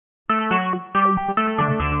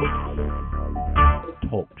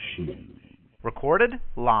Talk Show. Recorded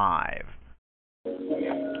live.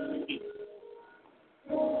 Amen.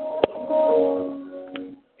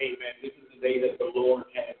 This is the day that the Lord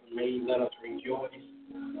has made. Let us rejoice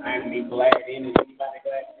and be glad in it. Anybody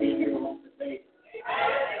glad to be here on today?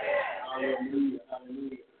 Hallelujah.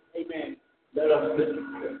 Hallelujah. Amen. Let us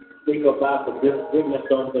think about the goodness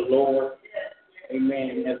of the Lord.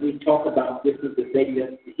 Amen. As we talk about this is the day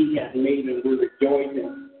that He has made and we're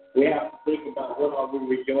rejoicing. We have to think about what are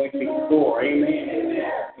we rejoicing for. Amen.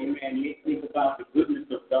 Amen. You think about the goodness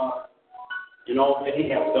of God and all that He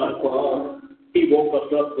has done for us. He woke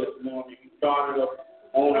us up this morning. He started us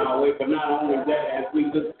on our way. But not only that, as we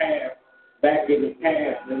look back in the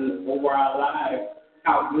past and over our lives,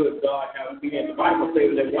 how good God has been. The Bible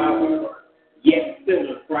says that while we were yet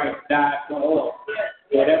sinners, Christ died for us.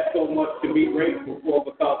 So that's so much to be grateful for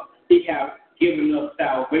because He has given us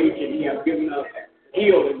salvation. He has given us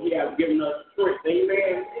healing. He has given us strength.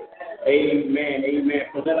 Amen. Amen. Amen.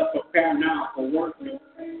 So let us prepare now for working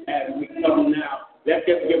as we come now. Let's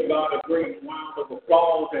just give God a great round of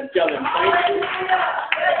applause and tell Him thank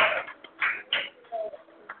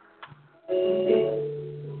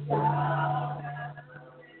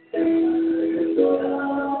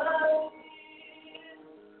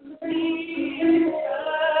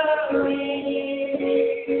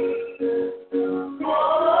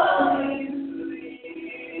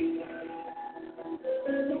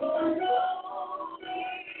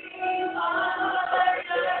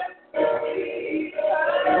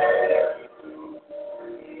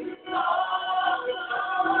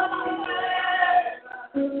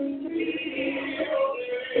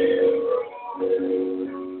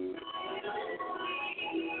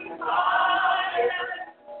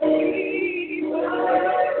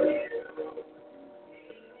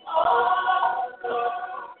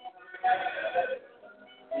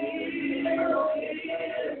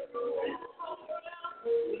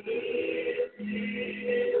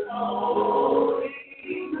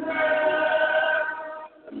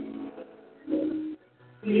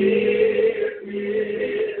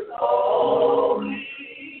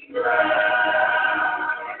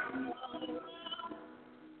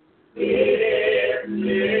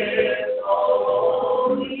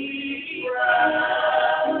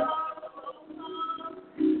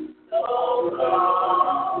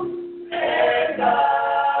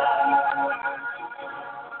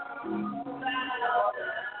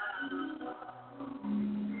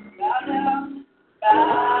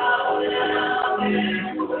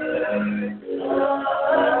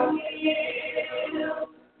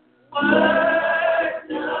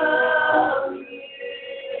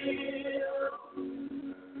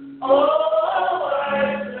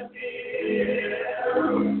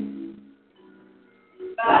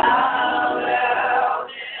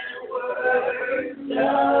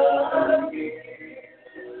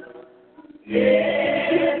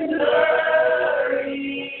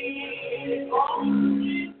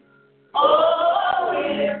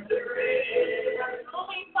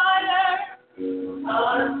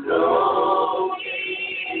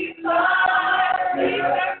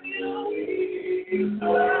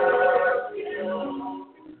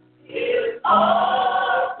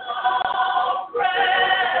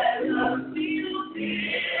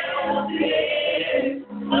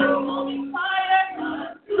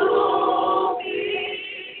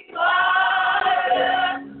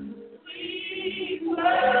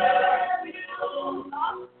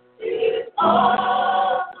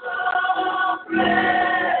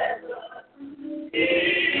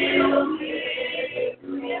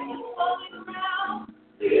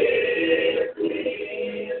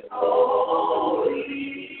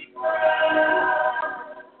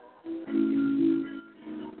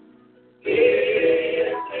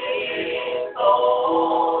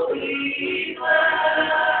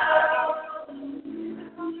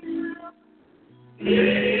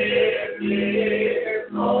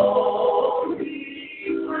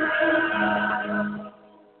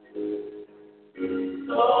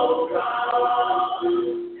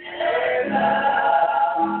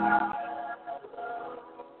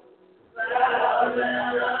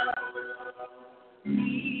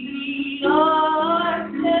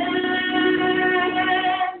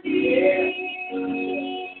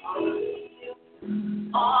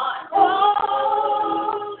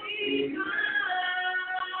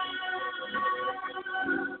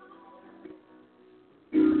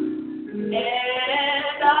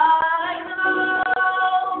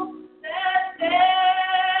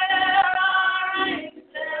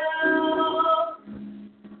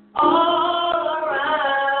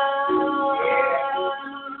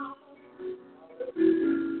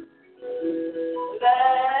that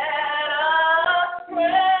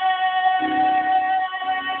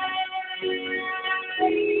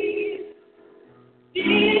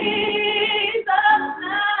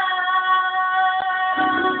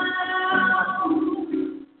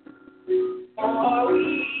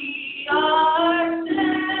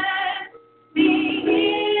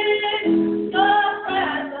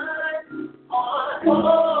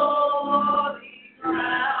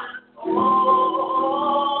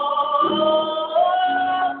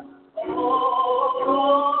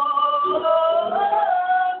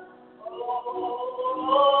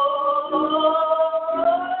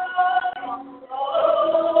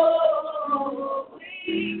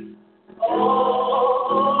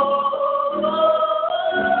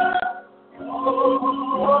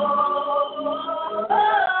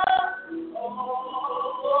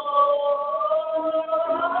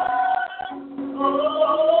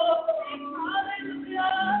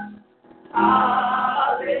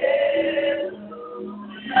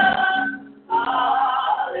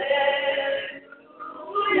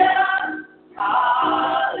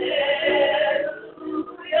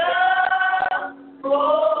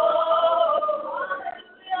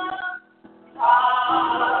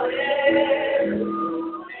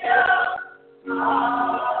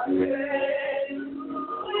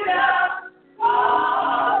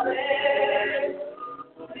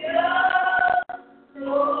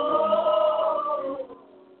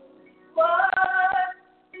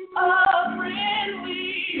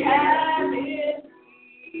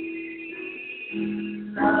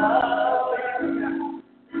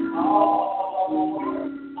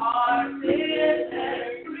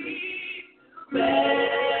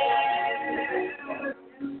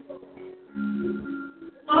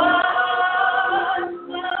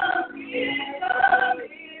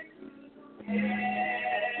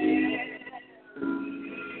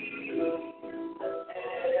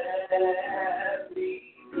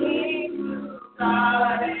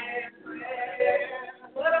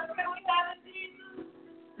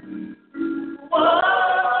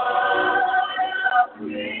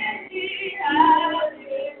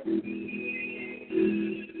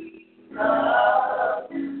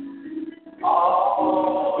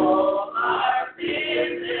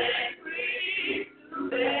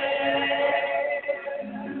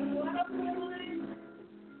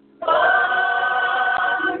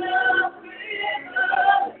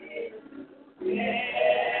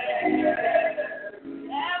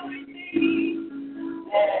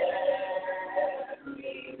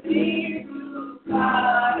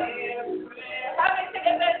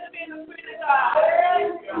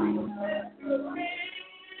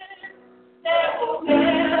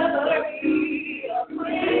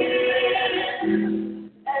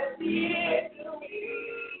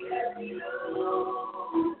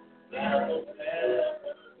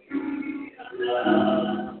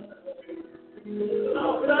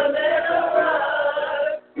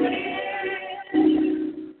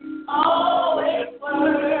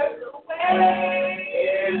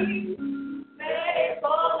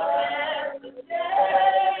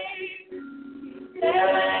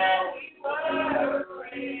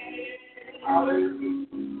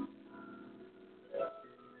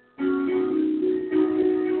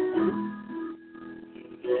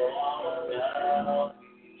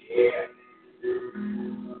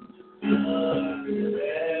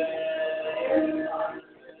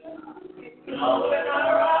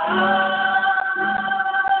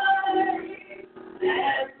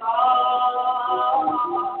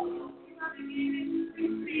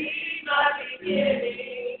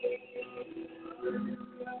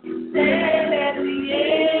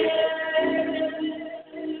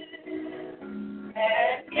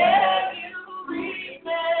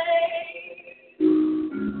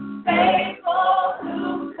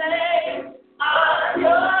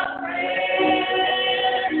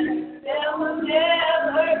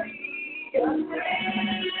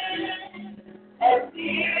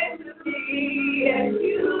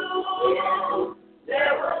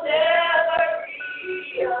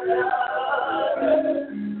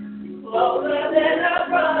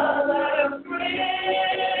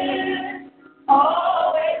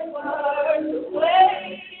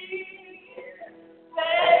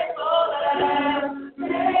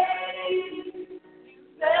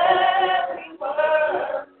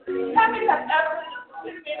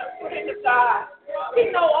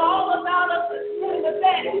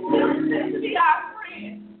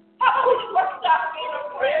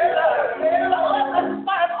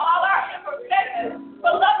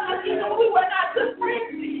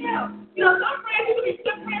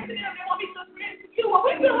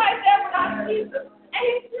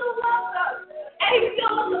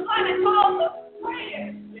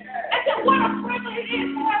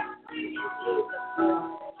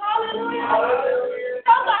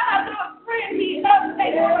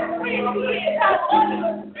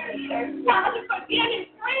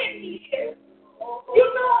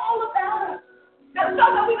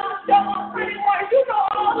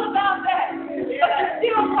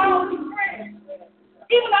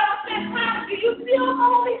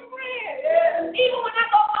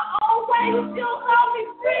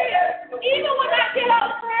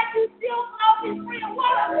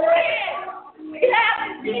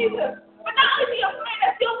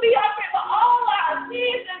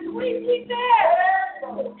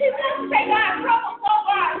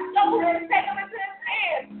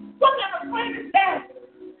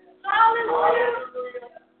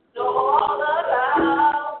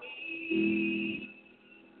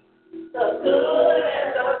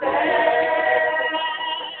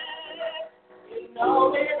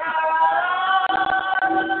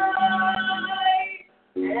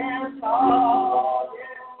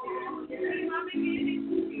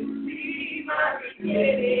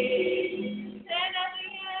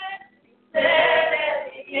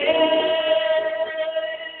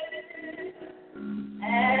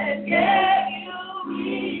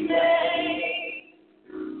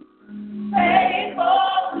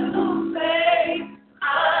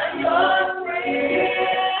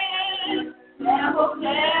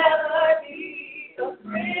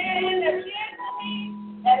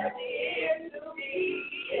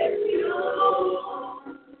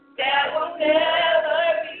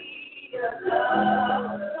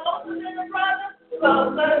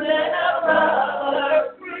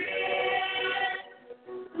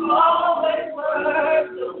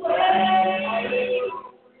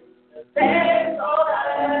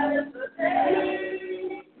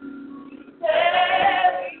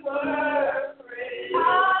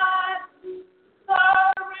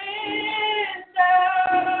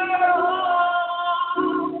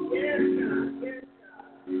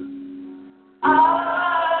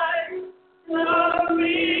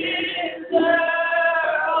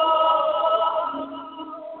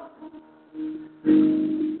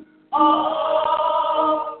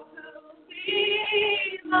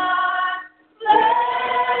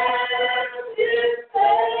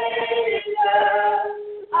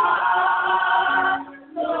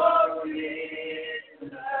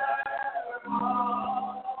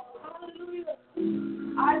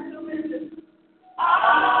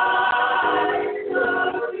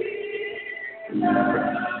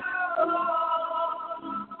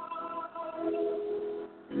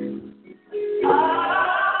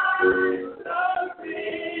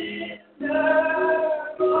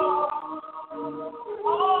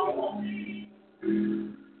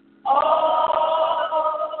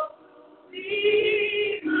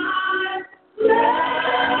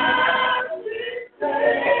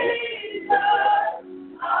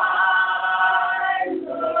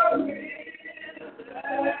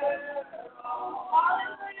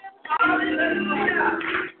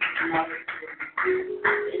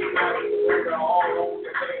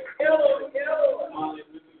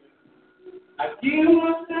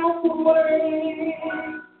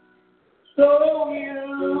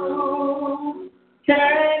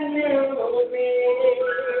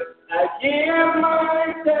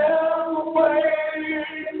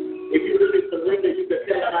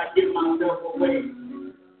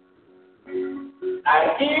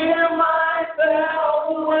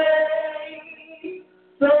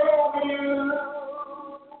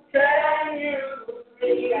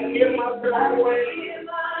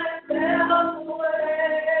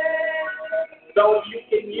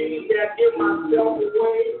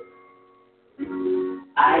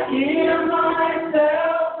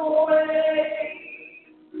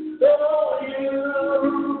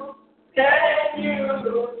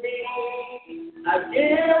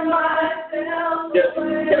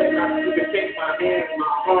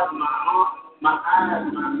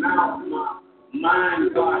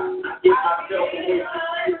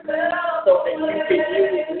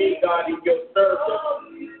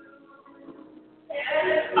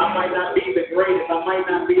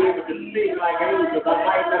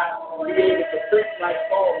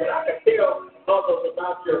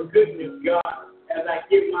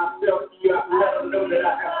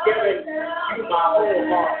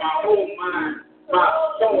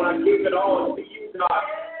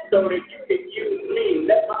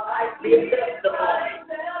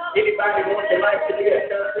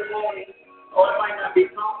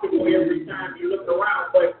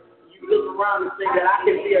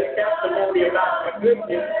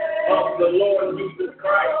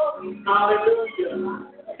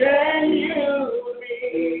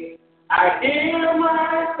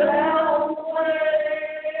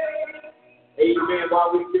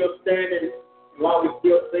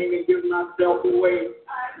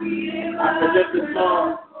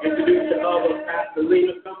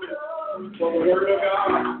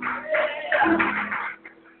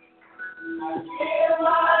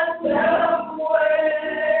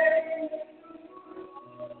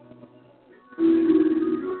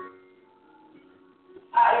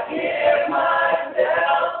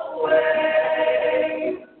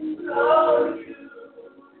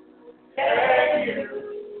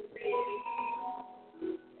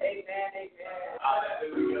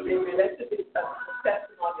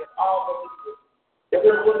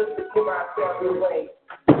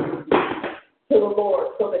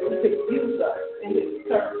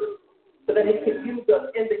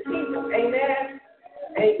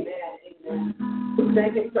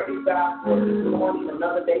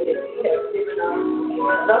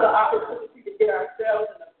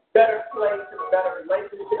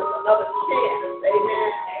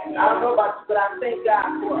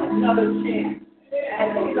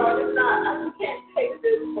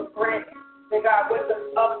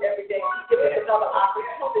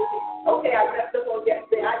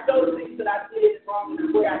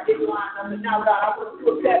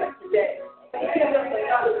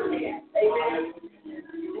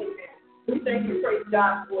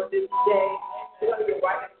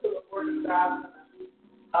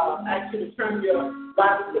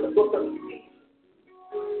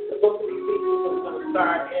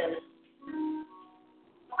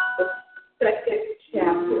the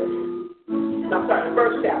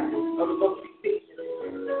first chapter of the book of Ephesians.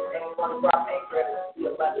 And we want to drop anchor at the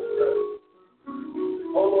 11th verse.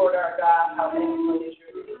 Oh Lord our God, how excellent is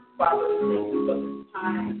your name. Father, we thank you for this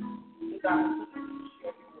time. This opportunity to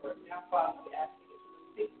share your word. Now, Father, we ask you to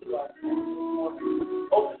speak to us this morning.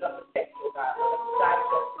 Open up the text, oh God. Let us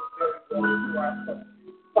digest this very well to ourselves.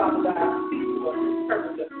 Father God, speak to us,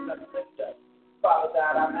 encourage us, and uplift us. Father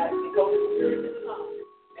God, I'm asking Holy Spirit to come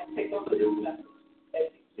and take over this message as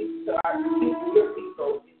you speak to your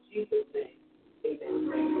people in Jesus' name.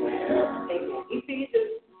 Amen. Amen.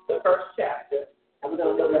 Ephesians, the first chapter. I'm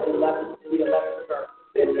going to go at the 11th verse.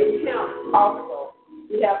 In him also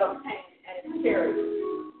we have obtained an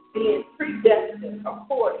inheritance, being predestined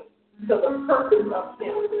according to the purpose of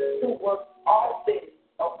him who works all things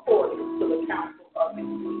according to the counsel of his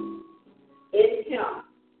will. In him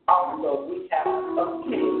also we have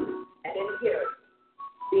obtained an inheritance,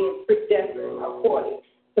 being predestined according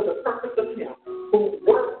to the purpose of him who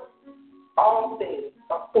works all things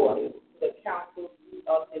according to the counsel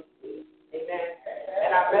of his will. Amen.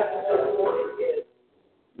 And our message this morning is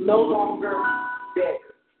no longer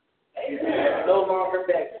beggars. Amen. No longer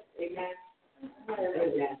beggars. Amen.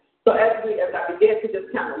 Amen. So as I began to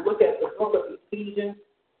just kind of look at the book of Ephesians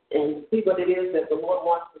and see what it is that the Lord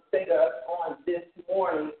wants to say to us on this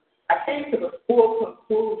morning, I came to the full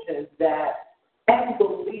conclusion that as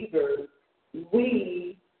believers,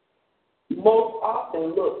 we most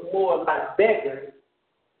often look more like beggars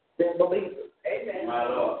than believers. Amen. My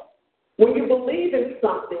Lord. When you believe in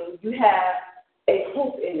something, you have a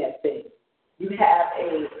hope in that thing. You have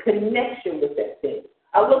a connection with that thing.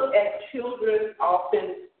 I look at children,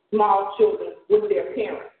 often small children, with their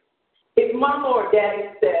parents. If mom or daddy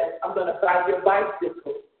says, I'm going to buy your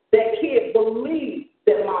bicycle, that kid believes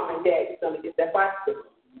that mom and dad is going to get that bicycle.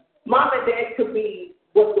 Mom and dad could be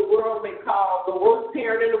what the world may call the worst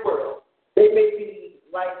parent in the world. They may be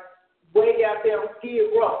like way out there on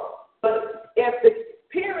Skid Row. But if the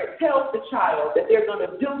parent tells the child that they're going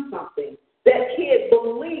to do something, that kid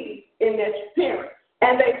believes in that parent,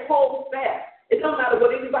 and they hold fast. It don't matter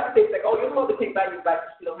what anybody says, like, oh, your mother can't buy you a bike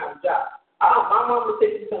because she don't have a job. My mama said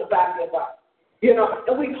she's going to buy me a bike. You know,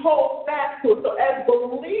 and we hold fast to it. So as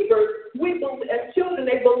believers, as children,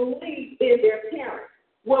 they believe in their parents.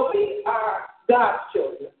 Well, we are God's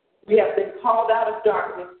children. We have been called out of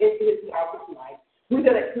darkness into his marvelous light. We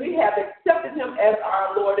have accepted him as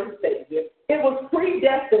our Lord and Savior. It was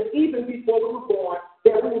predestined even before we were born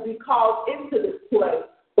that we would be called into this place,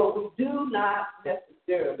 but we do not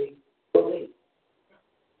necessarily believe.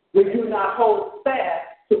 We do not hold fast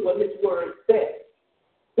to what his word says.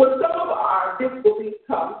 When some of our disbelief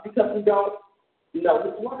comes because we don't know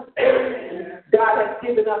his word. God has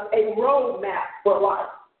given us a roadmap for life.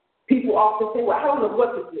 People often say, well, I don't know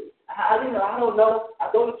what to do. I don't know. I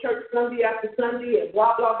go to church Sunday after Sunday and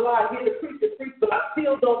blah, blah, blah. I hear the preacher preach, but I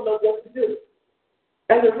still don't know what to do.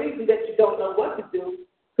 And the reason that you don't know what to do is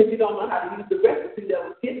because you don't know how to use the recipe that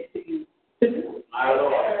was given to you to do it.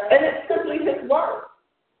 And it's simply his word.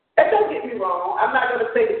 And don't get me wrong. I'm not going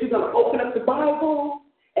to say that you're going to open up the Bible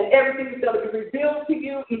and everything is going to be revealed to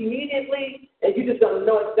you immediately and you're just going to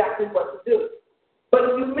know exactly what to do.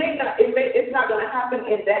 But you it's not going to happen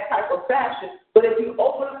in that type of fashion. But if you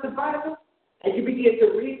open up the Bible and you begin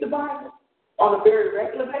to read the Bible on a very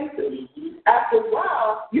regular basis, after a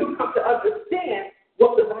while, you'll come to understand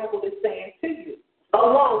what the Bible is saying to you,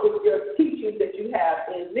 along with your teachings that you have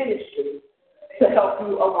in ministry to help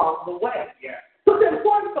you along the way. Yeah. So it's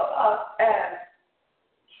important for us as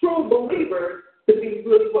true believers to be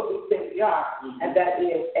really what we think we are, and that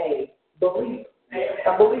is a believer. A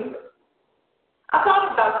believer. I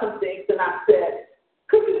thought about some things and I said,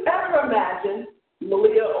 could you ever imagine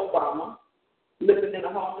Malia Obama living in a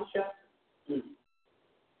homeless shelter?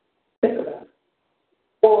 Think about it.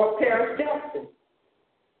 Or Paris Jackson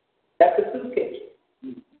at the soup kitchen.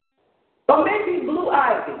 Or maybe Blue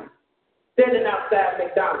Ivy standing outside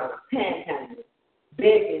McDonald's, panhandling,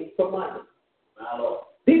 begging for money.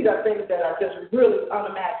 These are things that are just really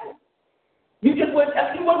unimaginable. You just would,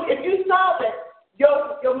 if you saw that,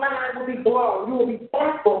 your mind will be blown. You will be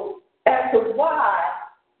baffled as to why,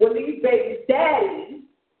 when these babies' daddies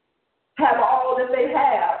have all that they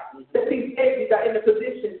have, that these babies are in the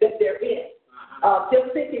position that they're in.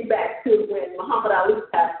 Just thinking back to when Muhammad Ali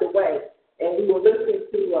passed away, and we were listening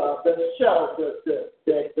to the show,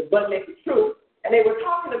 the Butt Naked Truth, and they were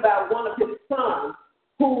talking about one of his sons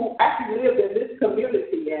who actually lived in this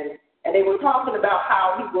community, and they were talking about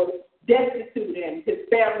how he was destitute and his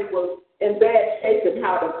family was in bad shape and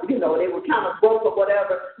how they were kind of broke or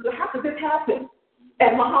whatever. So how could this happen?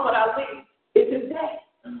 And Muhammad Ali is his dad.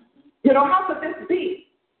 How could this be?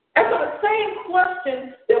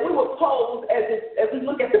 question that we were posed as we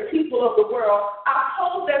look at the people of the world, I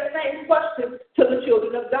pose that same question to the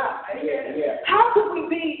children of God. How can we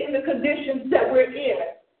be in the conditions that we're in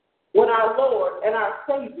when our Lord and our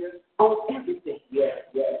Savior own everything?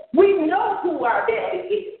 We know who our daddy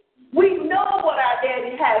is. We know what our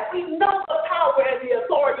daddy has. We know the power and the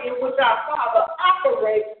authority in which our Father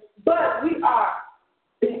operates, but we are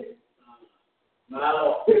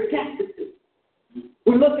we're destitute.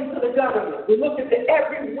 We look into the government. We look into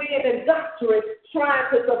every wind and doctrine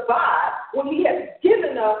trying to survive when he has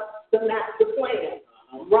given us the master plan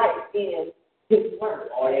right in his word.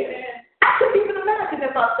 I couldn't even imagine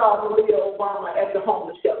if I saw Maria Obama at the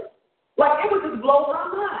homeless shelter. Like, it would just blow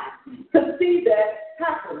my mind to see that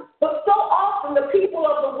happen. But so often the people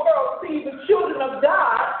of the world see the children of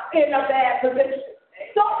God in a bad position.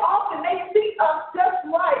 So often they see us just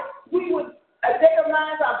like we would. Their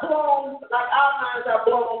minds are blown, like our minds are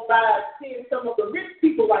blown by seeing some of the rich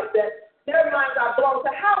people like that. Their minds are blown.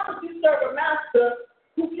 So how could you serve a master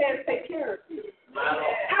who can't take care of you?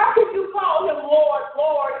 How could you call him Lord,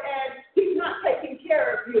 Lord, and he's not taking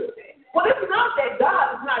care of you? Well, it's not that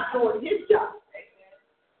God is not doing his job.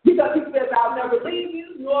 Because he says, I'll never leave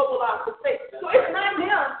you, nor will I forsake you. So it's not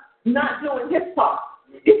him not doing his part.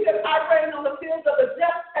 He says, I reign on the fields of the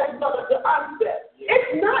just as well as the unjust.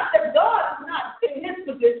 It's not that God is not in his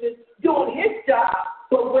position doing his job,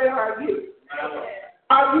 but where are you?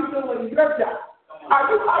 Are you doing your job?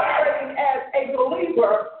 Are you operating as a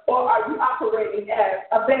believer, or are you operating as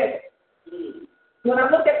a beggar? When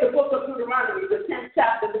I look at the book of Deuteronomy, the 10th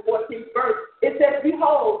chapter, the 14th verse, it says,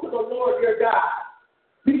 behold, to the Lord your God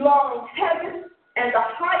belong heaven and the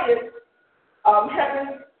highest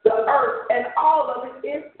heaven, the earth, and all of it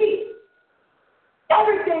is his.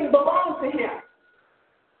 Everything belongs to him.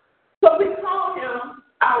 So we call him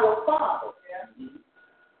our Father.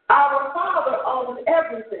 Our Father owns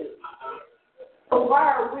everything. So why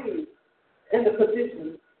are we in the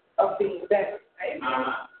position of being beggars?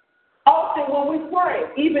 Often when we pray,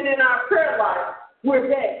 even in our prayer life, we're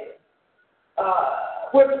begging.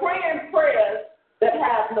 We're praying prayers that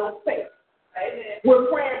have no faith. We're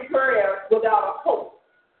praying prayers without a hope.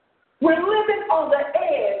 We're living on the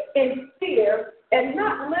edge in fear and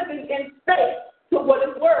not living in faith to what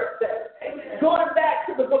his word says. Going back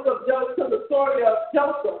to the book of Joseph, to the story of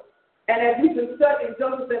Joseph, and as we've been studying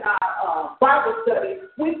Joseph in our Bible study,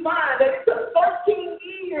 we find that it took 13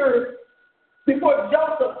 years before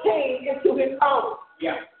Joseph came into his own.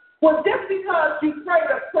 Well, just because you prayed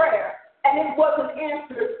a prayer and it wasn't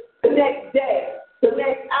answered the next day, the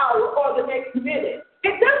next hour, or the next minute,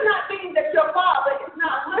 it does not mean that your Father is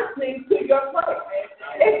not listening to your prayer.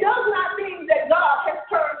 It does not mean that God has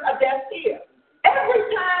turned a deaf ear. Every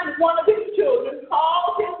time one of his children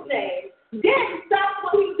calls his name, Daddy stops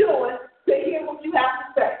what he's doing to hear what you have to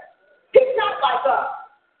say. He's not like us.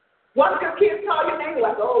 Once your kids call your name, you're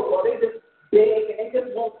like, oh, well, they just beg and they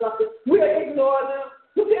just want something. We'll ignore them.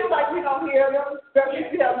 We feel like we don't hear them. Especially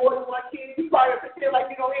if you have more than one kid. You probably feel like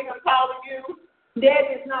you don't hear them calling you.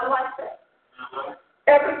 Daddy is not like that.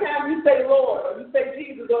 Every time you say Lord, or you say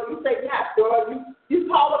Jesus, or you say Master, or you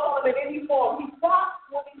call upon him in any form, he stops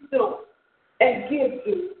what he's doing and gives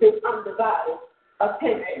you his undivided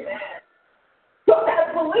attention. Amen. So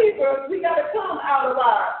as believers, we got to come out of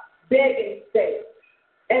our begging state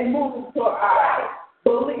and move to our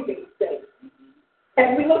believing state.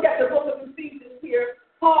 And we look at the book of Ephesians here,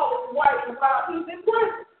 Paul is writing while he's in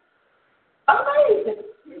prison. Amazing.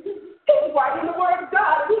 He's writing the word of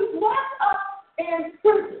God. He's locked up in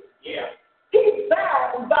prison. He's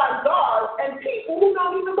bound by guards and people who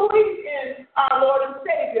don't even believe in our Lord and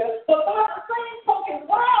Savior. But by the same token,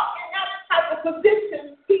 while in that type of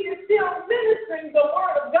position, he is still ministering the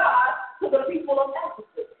word of God to the people of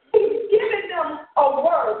Ephesus. He's giving them a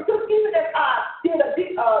word. Because even as I did a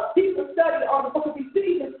deeper study on the book of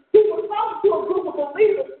Ephesians, he was talking to a group of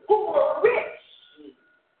believers who were rich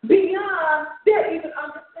beyond their even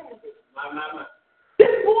understanding.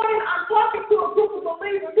 This morning, I'm talking to a group of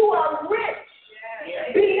believers who are rich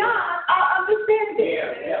beyond our understanding.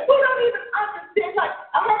 We don't even understand. Like,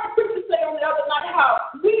 I heard the preacher say on the other night how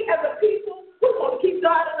we as a people, we want to keep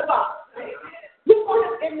God in the box. We want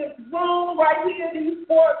him in this room right here, these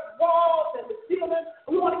four walls and the ceiling.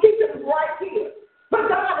 We want to keep him right here. But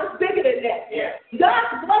God is bigger than that.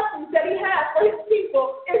 God's blessings that he has for his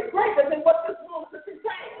people is greater than what this room could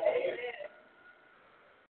contain.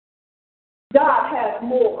 God has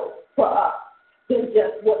more for us than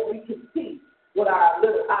just what we can see with our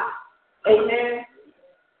little eye. Amen.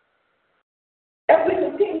 As we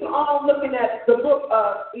continue on looking at the book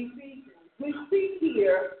of Ephesians, we see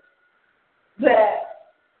here that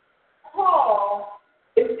Paul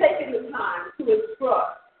is taking the time to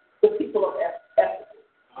instruct the people of Ephesus.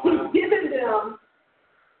 He's given them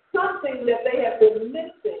something that they have been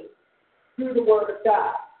missing through the Word of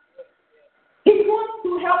God. He wants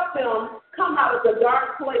to help them come out of the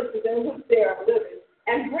dark places in which they are living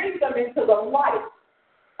and bring them into the light,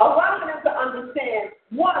 allowing them to understand,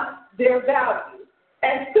 one, their value,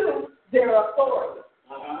 and two, their authority.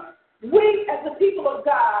 We, as the people of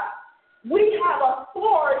God, we have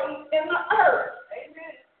authority in the earth.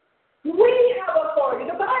 Amen. We have authority.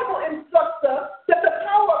 The Bible instructs us that the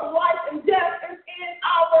power of life and death is in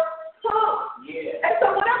our tongue. Yeah. And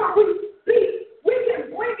so whenever we speak, we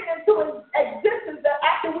can bring it into existence that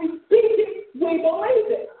after we speak it, we believe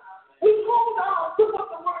it. We hold on to what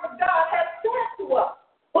the Word of God has said to us.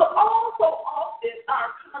 But also often our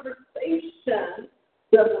conversation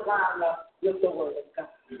doesn't line up with the Word of God.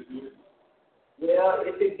 Well,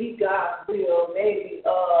 if it be God's will, maybe,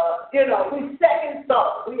 we second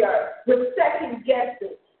thought. We're second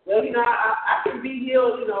guessing. Well, I can be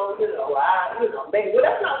healed, maybe. Well,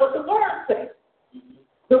 that's not what the Word says.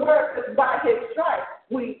 The Word says, by His stripes,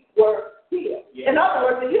 we were healed. Yeah. In other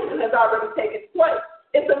words, the healing has already taken place.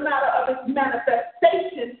 It's a matter of its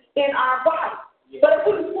manifestation in our body. Yeah. But if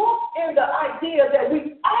we walk in the idea that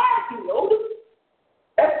we are healed,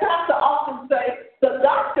 as Pastor often say, the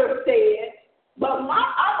doctor said, but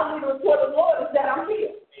I believe the report of the Lord is that I'm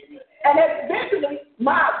healed. Amen. And eventually,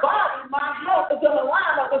 my body, my health is going to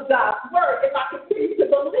line up with God's Word if I continue to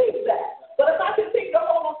believe that. But if I continue to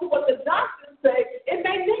hold on to what the doctors say, it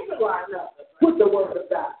may never line up with the Word of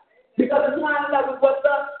God. Because it's lining up with what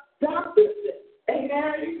the doctors say.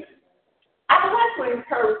 Amen? I'd like to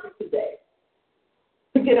encourage you today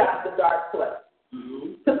to get out of the dark place.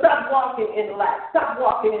 To stop walking in lack. Stop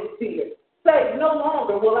walking in fear. Say, no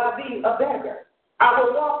longer will I be a beggar. I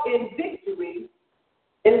will walk in victory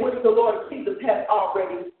in which the Lord Jesus has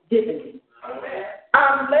already given me. Amen.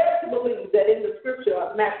 I'm led to believe that in the scripture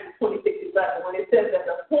of Matthew 26:11, when it says that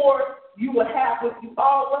the poor you will have with you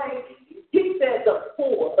always, he said the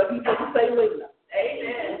poor, but he didn't say Lena.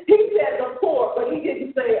 Amen. He said the poor, but he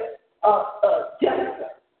didn't say Jessica.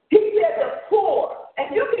 He said the poor.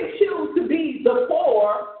 And you can choose to be the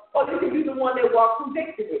poor, or you can be the one that walks in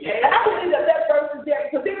victory. Yeah. And I believe that verse is there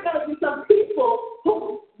because there's going to be some people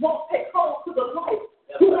who won't take hold to the light,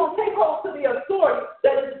 who won't take hold to the authority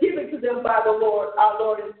that is given to them by the Lord, our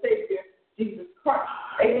Lord and Savior, Jesus Christ.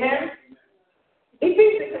 Amen?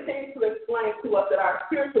 Ephesians continues to explain to us that our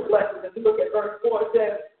spiritual blessings, if you look at verse 4, it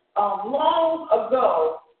says, long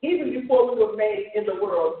ago, even before we were made in the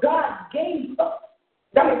world, God gave us,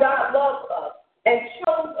 God loves us and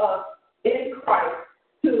chose us in Christ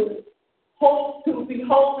to be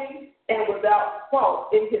holy and without fault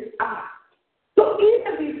in His eyes. So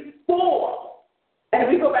even before, and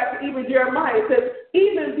we go back to even Jeremiah, it says,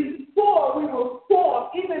 even before we were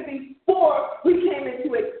formed, even before we came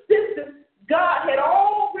into existence, God had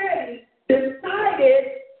already decided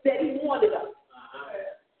that He wanted us.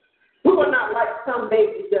 We were not like some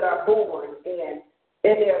babies that are born and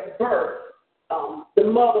in their birth, the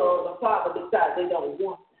mother or the father decide they don't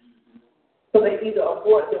want them. So they either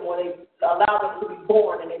abort them or they allow them to be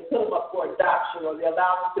born and they put them up for adoption, or they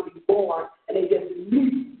allow them to be born and they just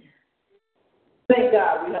leave. Thank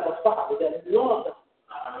God we have a Father that loves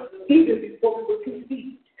us. Even before we were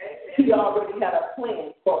conceived, He already had a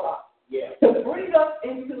plan for us to bring us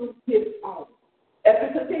into His own. As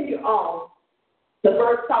we continue on, the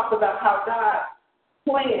verse talks about how God's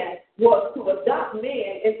plan was to adopt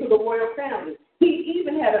man into the royal family. He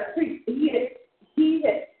even had he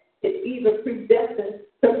had even predestined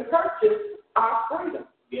to purchase our freedom.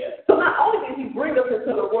 Yeah. So not only did He bring us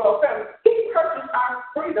into the royal family, He purchased our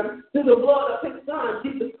freedom through the blood of His Son,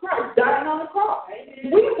 Jesus Christ, dying on the cross.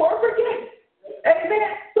 Amen. We were forgiven. Amen.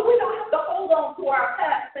 So we don't have to hold on to our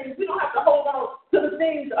past things. We don't have to hold on to the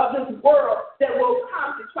things of this world that will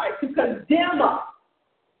constantly try to condemn us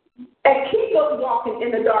and keep us walking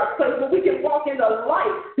in the dark place. But we can walk in the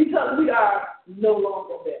light because we are no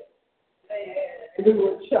longer there. And we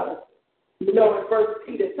were chosen. You know, in 1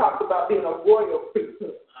 Peter talks about being a royal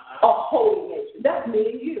priesthood, a holy nation. That's me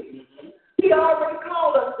and you. Mm-hmm. He already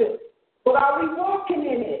called us this. But are we walking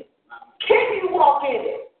in it? Can you walk in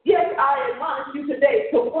it? Yes, I admonish you today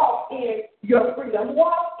to walk in your freedom.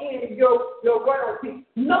 Walk in your royalty.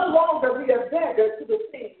 No longer be a beggar to the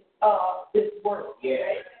things of this world. Yeah.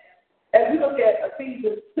 As we look at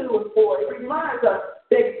Ephesians 2 and 4, it reminds us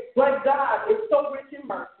that God is so rich in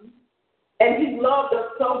mercy, and He loved us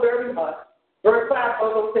so very much. Verse 5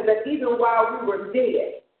 also says that even while we were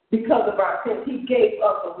dead because of our sins, He gave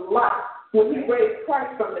us life when He raised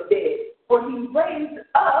Christ from the dead. For He raised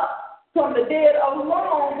us from the dead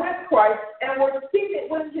along with Christ and were seated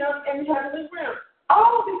with him in heavenly realms.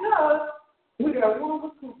 All because we are one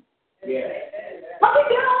with him. Yeah. But he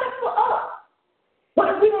did all this for us.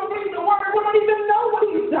 But if we don't read the word, we don't even know what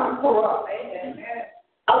he's done for us. Amen.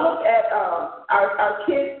 I look at our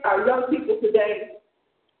kids, our young people today,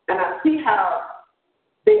 and I see how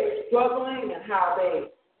they're struggling and how they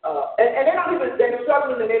they're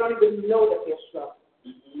struggling and they don't even know that they're struggling.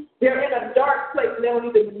 Mm-hmm. They're in a dark place and they don't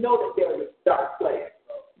even know that they're in a dark place.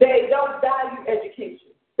 They don't value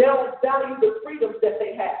education. They don't value the freedoms that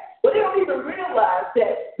they have. But they don't even realize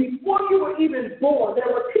that before you were even born, there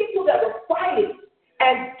were people that were fighting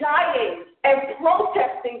and dying and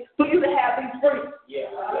protesting for you to have these freedoms. Yeah.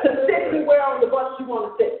 To sit anywhere on the bus you want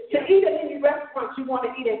to sit, to eat at any restaurant you want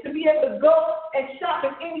to eat in, to be able to go and shop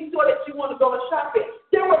at any store that you want to go and shop in.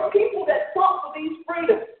 There were people that fought for these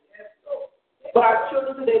freedoms. But our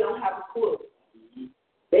children today don't have a clue.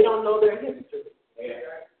 They don't know their history.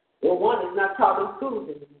 Yeah. Well, one is not taught in schools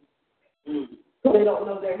anymore. So they don't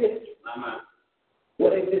know their history. Well,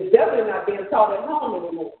 they're definitely not being taught at home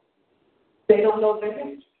anymore. They don't know their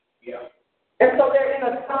history. Yeah. And so they're in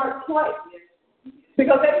a dark place.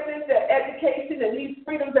 Because they think that education and these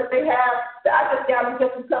freedoms that they have, that I just got them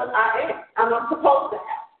just because I'm supposed to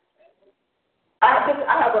have.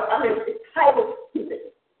 I'm entitled to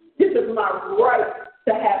this. This is my right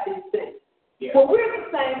to have these things. Yeah. Well, we're the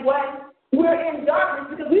same way. We're in darkness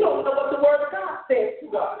because we don't know what the Word of God says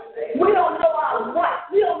to us. We don't know our rights.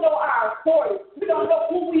 We don't know our authority. We don't know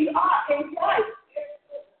who we are in Christ.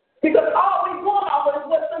 Because all we're going off of is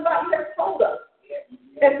what somebody has told us.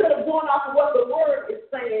 Instead of going off of what the Word is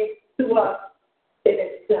saying to us in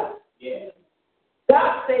itself. Yeah.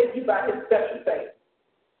 God saves you by his special faith.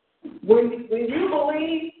 When you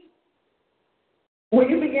believe, when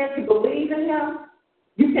you begin to believe in him,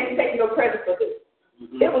 you can't take no credit for this.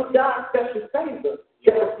 Mm-hmm. It was God's special favor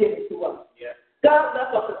that was given to us. Yeah. God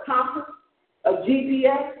left us a compass, a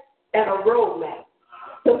GPS, and a roadmap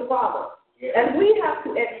to follow. Yeah. And we have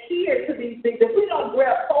to adhere to these things. If we don't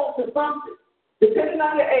grab hold to something, depending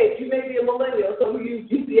on your age, you may be a millennial, so you use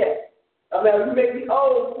GPS. You may be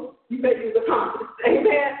old, you may use a compass.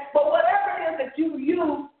 Amen? But whatever it is that you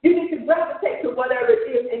use, you need to gravitate to whatever it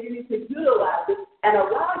is, and you need to utilize it and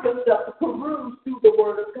allow yourself to peruse through the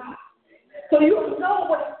Word of God. So you'll know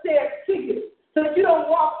what it says to you, so that you don't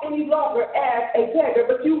walk any longer as a beggar,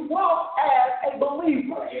 but you walk as a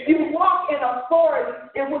believer. You walk in authority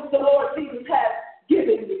in which the Lord Jesus has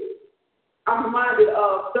given you. I'm reminded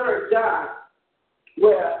of 3 John,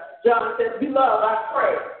 where John says, "Beloved, I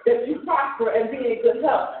pray that you prosper and be in good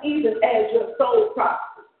health, even as your soul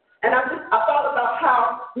prospers." And I thought about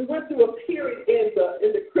how we went through a period in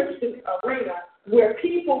the Christian arena where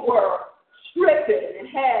people were stricken and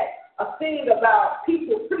had a thing about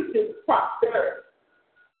people preaching prosperity.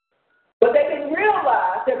 But they didn't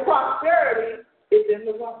realize that prosperity is in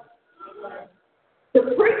the Word. The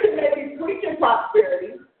preacher may be preaching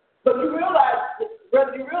prosperity, but you realize,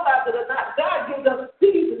 whether you realize it or not, God gives us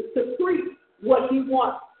seasons to preach what he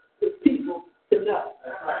wants the people to know.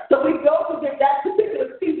 So we go to that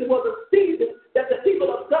particular season was a season that the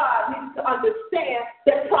people of God need to understand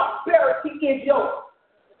that prosperity is yours.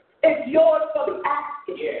 It's yours for the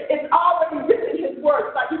asking. Yeah. It's already written in his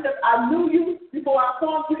word. Like he says, I knew you before I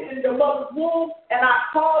formed you in your mother's womb, and I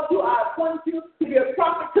called you, I appointed you to be a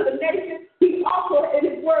prophet to the nation. He also, in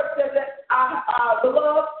his word, says that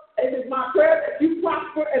beloved, it is my prayer that you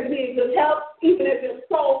prosper and be in good health, even as your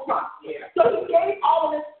soul prospers. Yeah. So he gave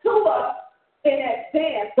all of this to us in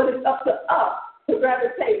advance, but it's up to us to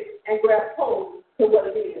gravitate and grab hold to what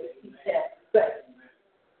it is he has to say.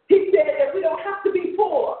 He said that we don't have to be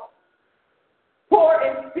poor. Poor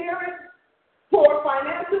in spirit, poor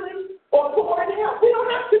financially, or poor in health. We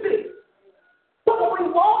don't have to be. So when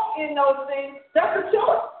we walk in those things, that's a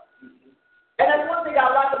choice. And that's one thing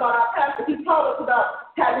I like about our pastor. He taught us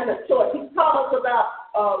about having a choice. He taught us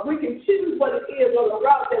about we can choose what it is or the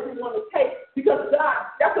route that we want to take, because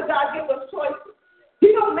that's what God gives us choices.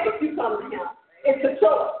 He don't make you come to him. It's a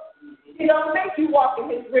choice. He don't make you walk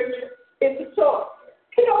in his riches. It's a choice.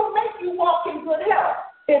 He don't make you walk in good health.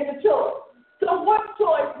 It's a choice. So what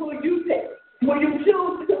choice will you take? Will you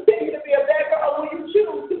choose to continue to be a beggar, or will you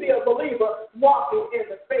choose to be a believer walking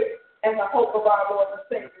in the faith and the hope of our Lord and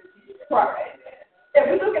Savior Jesus Christ?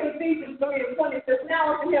 If we look at Ephesians 3:20, it says,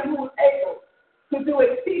 "Now unto him who is able to do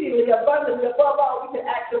exceedingly abundantly above all we can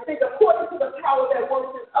ask or think, according to the power that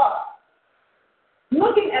works in us."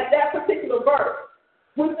 Looking at that particular verse,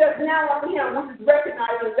 which says, "Now unto him," which is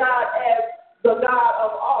recognizing God as the God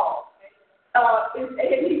of all. And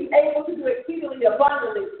he's able to do exceedingly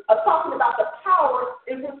abundantly, talking about the power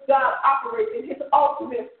in which God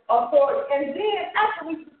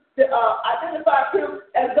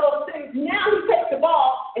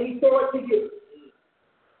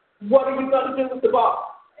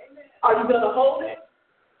Are you going to hold it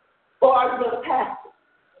or are you going to pass it?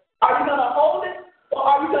 Are you going to hold it or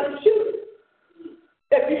are you going to shoot it?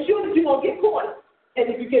 If you shoot it, you're going to get points. And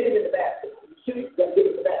if you get it in the basket, you shoot it, you're going to get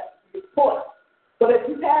it in the basket. You get points. But if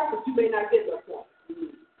you pass it, you may not get no points.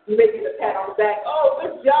 You may get a pat on the back. Oh,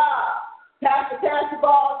 good job. Pass the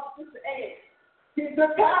ball. This is the end. He's a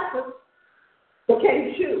good passer, but can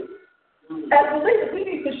you shoot? As believers, we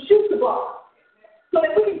need to shoot the ball. So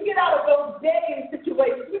that we can get out of those begging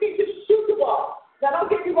situations, we need to shoot the ball. Now,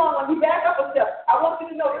 don't get me wrong, when you back up a step, I want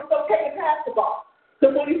you to know it's okay to pass the ball.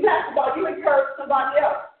 So when you pass the ball, you encourage somebody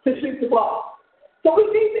else to shoot the ball. So we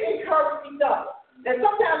need to encourage each other. And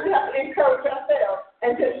sometimes we have to encourage ourselves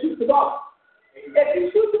and just shoot the ball. If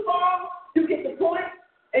you shoot the ball, you get the point,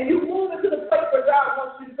 and you move into the place where God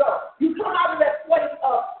wants you to go. You come out of that place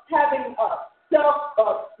of having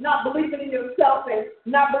not believing in yourself and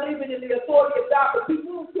not believing in the authority of God, but you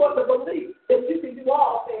move towards the belief that you can do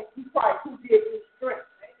all things through Christ who gives you strength.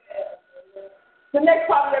 The next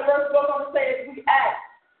part of that verse goes on to say, as we act,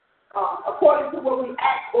 according to what we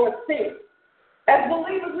act or think. As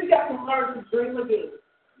believers, we got to learn to dream again.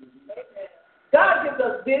 God gives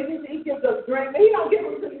us visions, He gives us dreams, and He don't give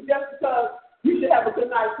them to you just because you should have a good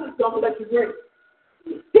night's sleep, don't let you dream.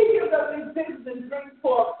 He gives us these visions and dreams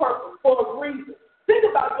for a purpose, for a reason. Think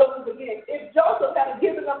about Joseph again. If Joseph had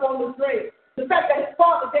given up on his dream, the fact that his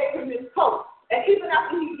father gave him his coat, and even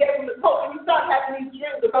after he gave him the coat, and he started having these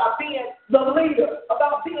dreams about being the leader,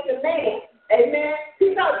 about being the man, amen?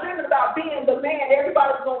 He's not dreaming about being the man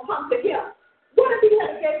everybody's going to come to him. What if he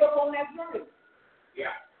had gave up on that dream?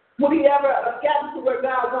 Yeah. Would he ever have gotten to where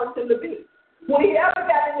God wants him to be? Would he ever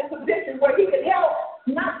got in a position where he could help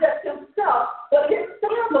not just himself, but his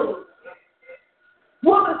family?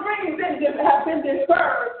 Well, the dream have been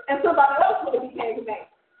deferred, and somebody else would have became a man.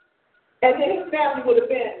 And then his family would have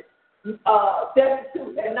been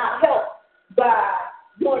destitute and not helped by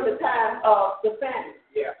during the time of the famine.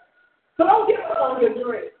 Yeah. So don't give up on your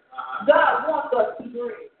dream. God wants us to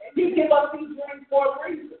dream. He gives us these dreams for a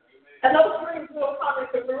reason. And those dreams will come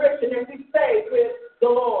into fruition if we stay with the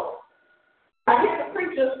Lord. I hear the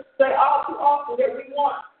preachers say all too often that we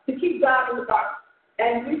want to keep God in the dark.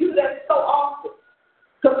 And we do that so often.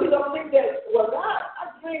 Because we don't think that, well, God,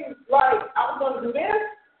 I dreamed like I was going to do this.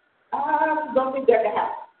 I don't think that can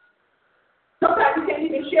happen. Sometimes you can't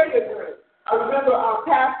even share your dream. I remember our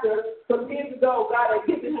pastor some years ago, God had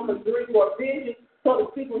given him a dream or vision, so to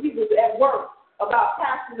speak, when he was at work about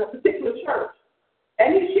pastoring a particular church.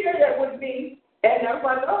 And he shared that with me, and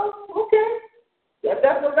everybody, oh, okay. If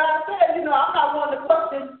that's what God said, I'm not one to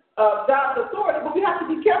question God's authority, but we have to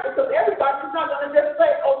be careful because everybody's not going to just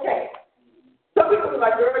say, okay. Some people are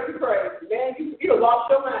like, girl, you crazy. Man, you lost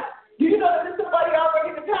your mind. Do you know that there's somebody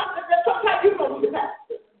already in the pastor? Sometimes you're going to be the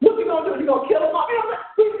pastor. What you going to do? You're going to kill them all?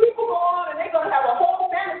 These people go on and they're going to have a whole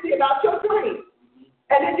fantasy about your dream.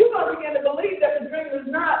 And then you're going to begin to believe that the dream is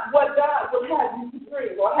not what God would have you to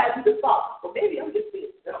dream or have you to thought. Well, maybe I'm just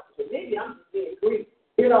being selfish. Maybe I'm just being greedy.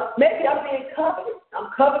 Maybe I'm being coveted. I'm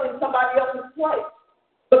covering somebody else's place.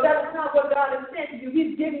 But that is not what God intended you.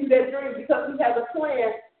 He's giving you that dream because He has a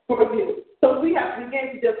plan for you. So we have to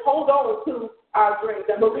begin to just hold on to our dreams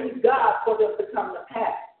and believe God for them to come to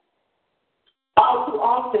pass. All too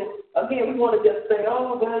often, again, we want to just say,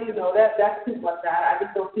 oh, well, that's too much. I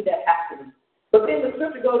just don't see that happening. But then the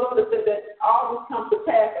scripture goes on to say that all this comes to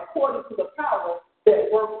pass according to the power that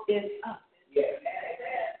works in us. Yeah.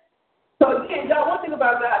 So again, y'all, one thing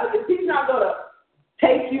about God is He's not going to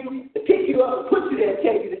take you, pick you up, and put you there and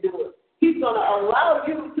tell you to do it. He's going to allow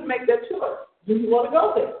you to make that choice. Do you want to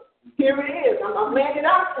go there? Here it is. I'm laying it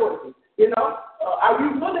out for you. Are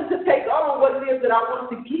you willing to take on what it is that I want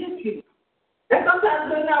to give you? And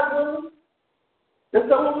sometimes we're not willing. And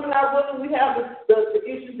so when we're not willing, we have the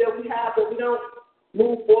issues that we have that we don't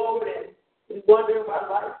move forward, and we wonder why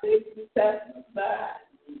life seems to be passing us by.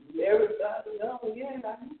 Everybody, oh, yeah,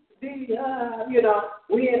 I used to be,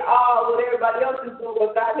 we in awe of what everybody else is doing,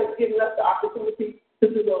 but God has given us the opportunity to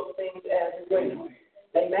do those things as well.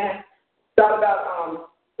 Amen. Thought about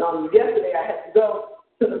yesterday I had to go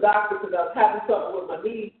to the doctor because I was having something with my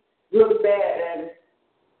knee really bad, and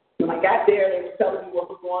when I got there, they were telling me what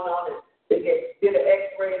was going on, and they did an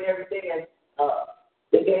X-ray and everything, and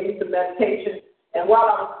they gave me some medication. And while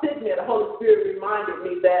I was sitting there, the Holy Spirit reminded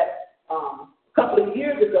me that a couple of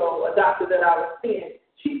years ago, a doctor that I was seeing,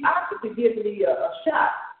 she opted to give me a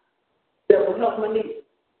shot that would help my knee.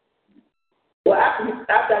 Well, after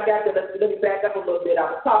I got there, let me back up a little bit. I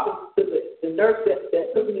was talking to the nurse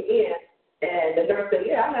that took me in, and the nurse said,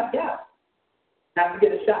 yeah, I have gout. I have to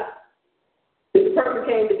get a shot. The person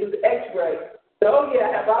came to do the X-ray. So, oh, yeah,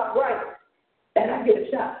 I have arthritis, and I get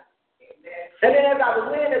a shot. And then as I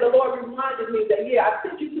was laying there, the Lord reminded me that, I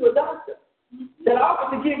sent you to a doctor that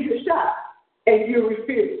offered to give you a shot, and you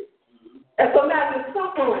refused. And so now you're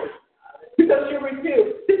suffering because you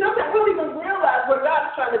refused. See, sometimes we don't even realize where God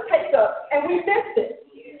is trying to take us, and we missed it.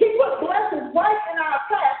 He put blessings right in our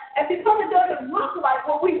path, and because it doesn't look like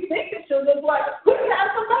what we think it should look like, we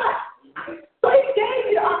have to back. So he gave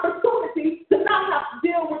me the opportunity to not have to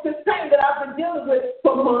deal with this pain that I've been dealing with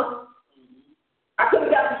for months. I could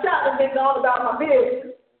have got the shot and been on about my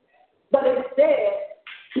business, but instead,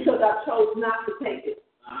 because I chose not to take it,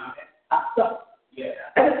 I suffered. Yeah.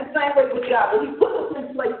 And it's the same way with God. When he puts us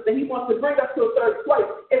in places and he wants to bring us to a certain place,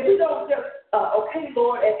 if we don't just, okay,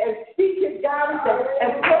 Lord, and seek his guidance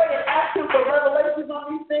and pray and ask him for revelations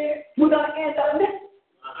on these things, we're going to end up missing.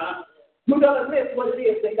 We're going to miss what it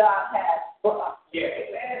is that God has for us.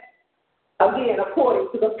 Yeah. Again,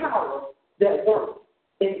 according to the power that works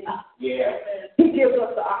in us. Yeah. He gives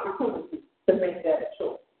us the opportunity to make that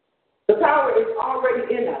choice. The power is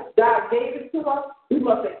already in us. God gave it to us. We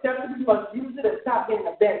must accept it. We must use it and stop being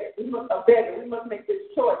a beggar. We must make this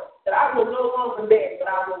choice that I will no longer beg, but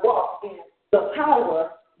I will walk in the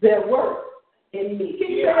power that works in me.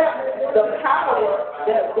 Can you say that? The power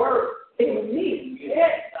that works in me.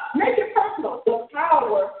 Yes. Make it personal. The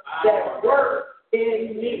power that works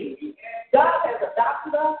in me. God has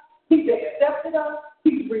adopted us. He's accepted us.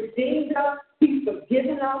 He's redeemed us. He's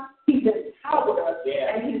forgiven us. He's empowered us.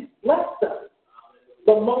 And he's blessed us.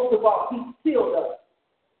 But most of all, he's sealed us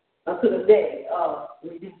until the day of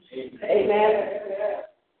redemption. Amen.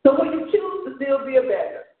 So when you choose to still be a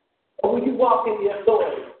beggar, or when you walk in the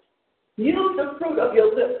authority, use the fruit of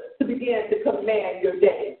your lips to begin to command your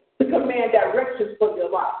day, to command directions for your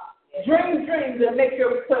life. Dream dreams and make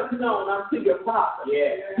your request known unto your Father.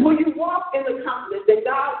 Will you walk in the confidence that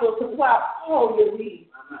God will supply all your needs,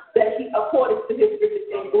 that he, according to his riches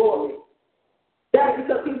and glory? That is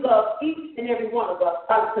because he loves each and every one of us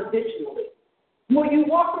unconditionally. Will you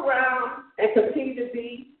walk around and continue to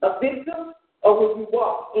be a victim, or will you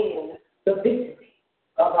walk in the victory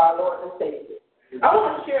of our Lord and Savior? I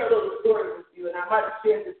want to share a little story with you, and I might have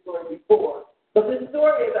shared this story before. But this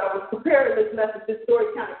story, as I was preparing this message, this story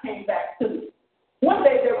kind of came back to me. One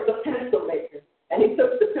day there was a pencil maker, and he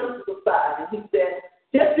took the pencil aside, and he said,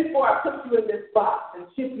 just before I put you in this box and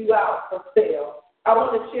ship you out for sale, I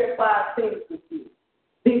want to share 5 things with you.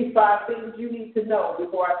 These 5 things you need to know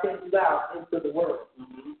before I send you out into the world.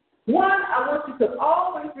 One, I want you to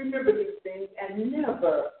always remember these things and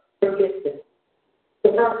never forget them.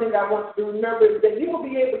 The first thing I want you to remember is that you will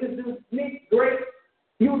be able to do many great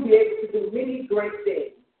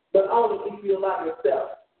things, but only if you allow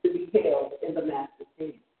yourself to be held in the master's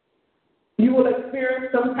hand. You will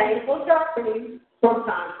experience some painful sharpenings from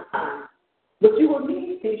time to time, but you will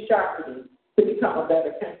need these sharpenings to become a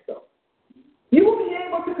better pencil. You will be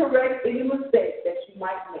able to correct any mistake that you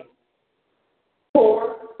might make.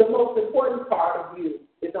 For the most important part of you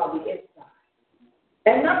is on the inside.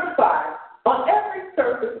 And number 5, on every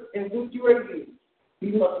surface in which you are used,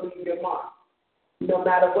 you must leave your mark. No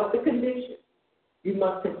matter what the condition, you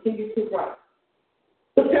must continue to write.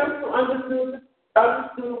 The pencil understood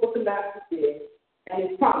what the master did, and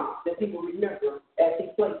he promised that he will remember as he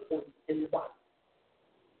placed them in the box.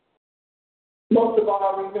 Most of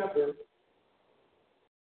all, remember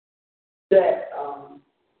that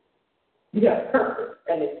you have purpose,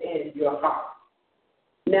 and it's in your heart.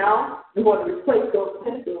 Now, we want to replace those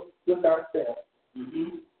pencils with ourselves.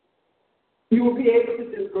 You will be able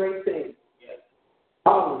to do great things.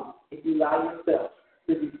 Only if you allow yourself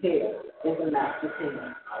to be held in the master's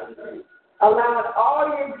hand. Allowing all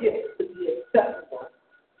your gifts to be acceptable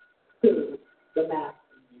to the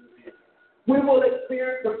master. We will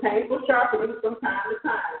experience some painful sharpening from time to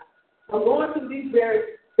time. And going through these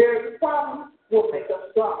various problems will make us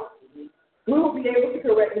strong. We will be able to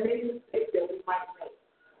correct many mistakes that we might make.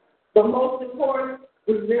 But most important,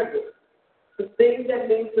 remember, the thing that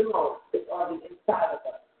means the most is on the inside of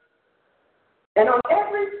us. And on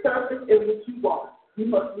every surface in which you walk, you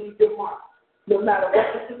must leave your mark. No matter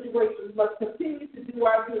what the situation, we must continue to do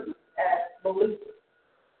our duty as believers.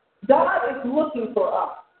 God is looking for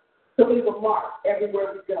us to leave a mark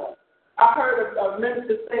everywhere we go. I heard a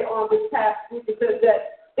minister say on this past week, it says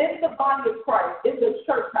that in the body of Christ, in the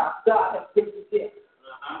church house, God has given you gifts.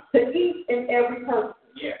 To each and every person.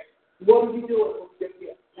 What are you doing with your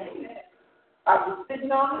gift? Are you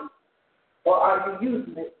sitting on it, or are you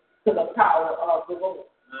using it to the power of the Lord?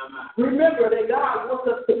 Remember that God wants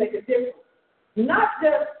us to make a difference, not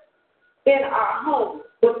just in our homes,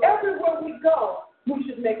 but everywhere we go, we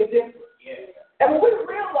should make a difference. And when we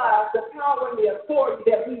realize the power and the authority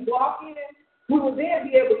that we walk in, we will then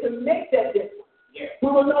be able to make that difference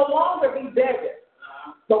will no longer be beggars,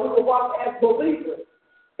 but we will walk as believers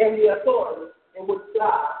in the authority in which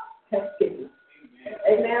God has given us.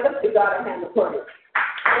 Amen. Let's give God a hand of praise.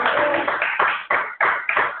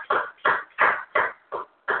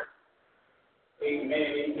 Amen.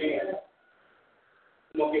 Amen.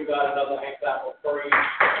 I'm going to give God another hand clap of praise.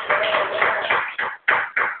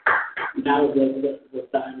 Now is the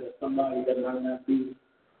time that somebody that might not be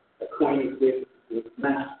acquainted with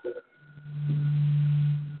Master.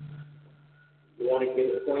 You want to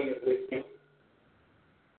get acquainted with him.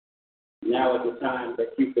 Now is the time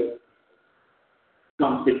that you can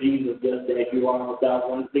come to Jesus just as you are. Without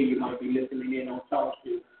one thing, you might be listening in on Talk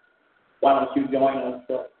Show. Why don't you join us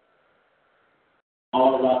for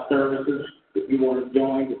all of our services? If you want to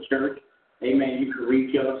join the church, amen, you can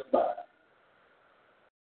reach us by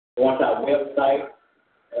going to our website,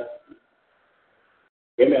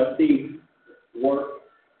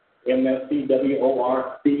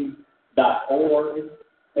 MLCWORC.org.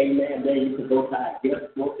 Amen. There you can go to our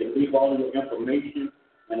guest book and leave all your information,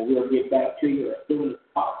 and we'll get back to you as soon as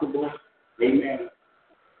possible. Amen.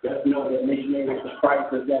 Just know that Missionaries of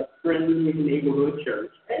Christ is that friendly neighborhood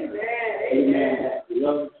church. Amen. Amen. That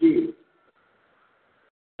loves you.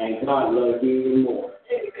 And God loves you even more.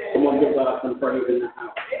 I'm going to give God some praise in the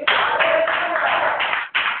house.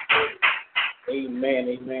 Amen.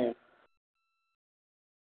 Amen.